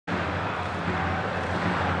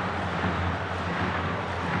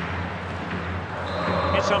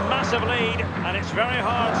massive lead, and it's very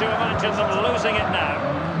hard to imagine them losing it now.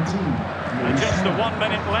 And just the 1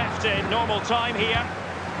 minute left in normal time here.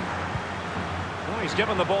 Oh, he's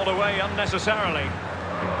given the ball away unnecessarily.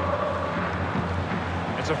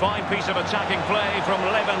 It's a fine piece of attacking play from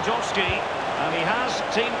Lewandowski, and he has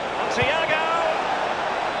Thiago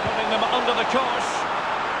putting them under the course,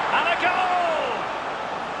 and a goal!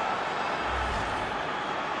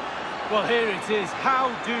 Well, here it is.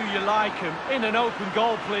 How do you like him? In an open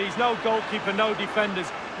goal, please. No goalkeeper, no defenders.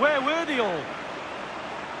 Where were they all?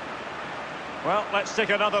 Well, let's take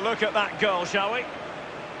another look at that goal, shall we?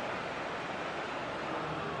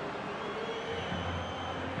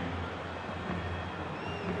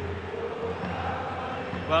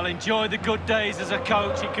 Well, enjoy the good days as a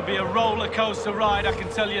coach. It could be a roller coaster ride, I can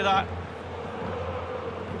tell you that.